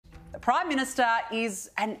Prime Minister is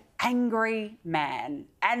an angry man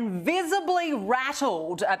and visibly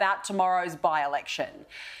rattled about tomorrow's by-election.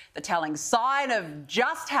 The telling sign of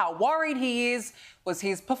just how worried he is was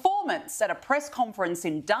his performance at a press conference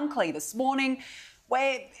in Dunkley this morning,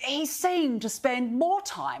 where he seemed to spend more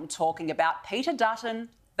time talking about Peter Dutton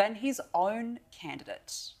than his own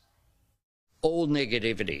candidate. All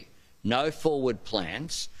negativity, no forward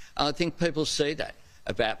plans. I think people see that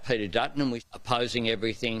about Peter Dutton, and we're opposing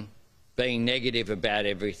everything, being negative about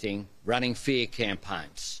everything, running fear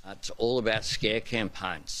campaigns. It's all about scare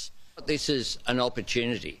campaigns. This is an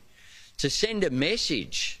opportunity to send a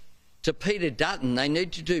message to Peter Dutton. They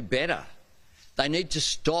need to do better. They need to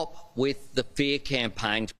stop with the fear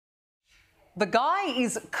campaigns. The guy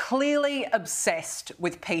is clearly obsessed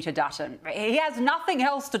with Peter Dutton. He has nothing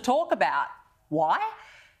else to talk about. Why?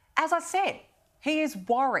 As I said, he is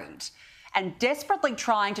worried and desperately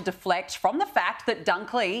trying to deflect from the fact that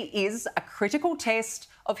Dunkley is a critical test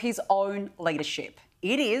of his own leadership.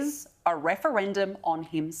 It is a referendum on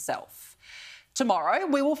himself. Tomorrow,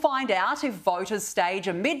 we will find out if voters stage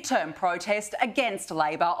a midterm protest against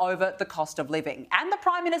Labor over the cost of living, and the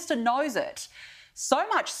Prime Minister knows it. So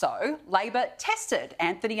much so, Labor tested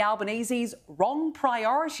Anthony Albanese's wrong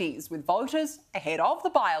priorities with voters ahead of the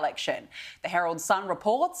by-election. The Herald Sun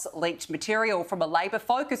reports leaked material from a Labor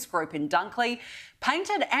focus group in Dunkley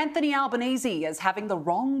painted Anthony Albanese as having the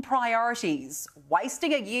wrong priorities,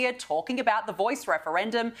 wasting a year talking about the Voice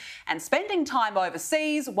referendum and spending time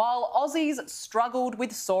overseas while Aussies struggled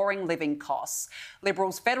with soaring living costs.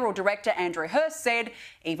 Liberals Federal Director Andrew Hurst said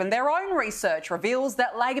even their own research reveals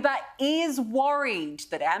that Labor is worried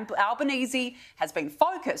that Albanese has been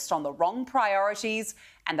focused on the wrong priorities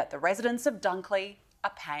and that the residents of Dunkley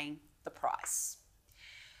are paying the price.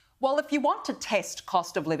 Well, if you want to test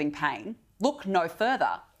cost of living pain, look no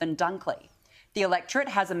further than Dunkley. The electorate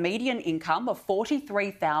has a median income of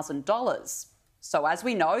 $43,000. So as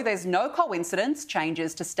we know, there's no coincidence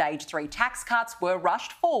changes to stage 3 tax cuts were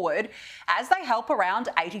rushed forward as they help around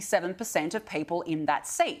 87% of people in that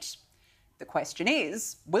seat. The question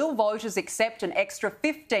is, will voters accept an extra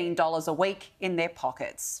 $15 a week in their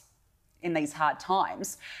pockets? In these hard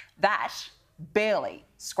times, that barely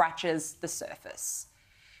scratches the surface.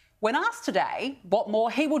 When asked today what more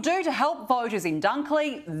he will do to help voters in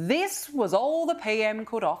Dunkley, this was all the PM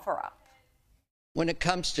could offer up. When it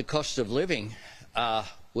comes to cost of living,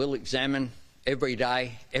 we'll examine every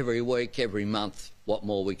day, every week, every month what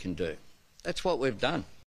more we can do. That's what we've done.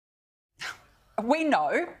 We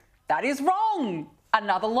know that is wrong.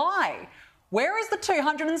 Another lie. Where is the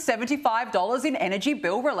 $275 in energy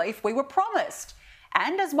bill relief we were promised?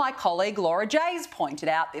 And as my colleague Laura Jays pointed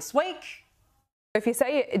out this week, if you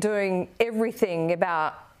say you're doing everything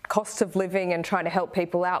about cost of living and trying to help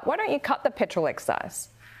people out, why don't you cut the petrol excise?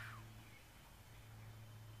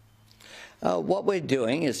 What we're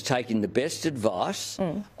doing is taking the best advice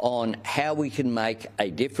on how we can make a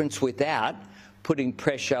difference without putting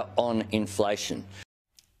pressure on inflation.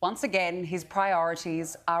 Once again, his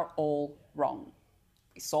priorities are all wrong.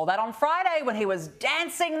 We saw that on Friday when he was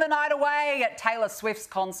dancing the night away at Taylor Swift's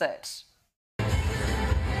concert.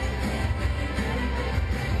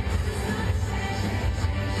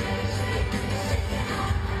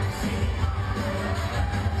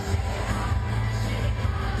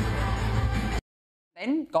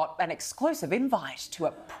 Then got an exclusive invite to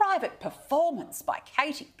a private performance by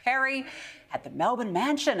Katy Perry at the Melbourne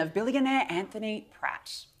mansion of billionaire Anthony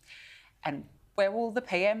Pratt. And where will the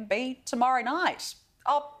PM be tomorrow night?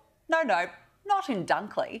 Oh, no, not in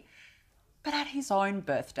Dunkley, but at his own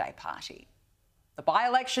birthday party. The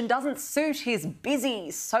by-election doesn't suit his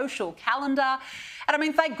busy social calendar. And I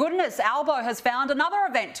mean, thank goodness Albo has found another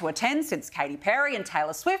event to attend since Katy Perry and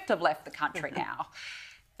Taylor Swift have left the country now.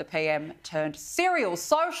 The PM turned serial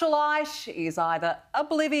socialite is either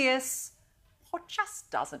oblivious or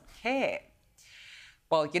just doesn't care.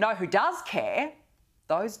 Well, you know who does care?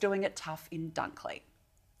 Those doing it tough in Dunkley.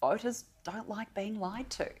 Voters don't like being lied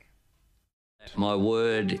to. My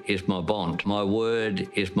word is my bond. My word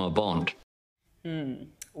is my bond.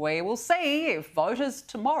 We will see if voters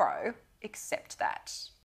tomorrow accept that.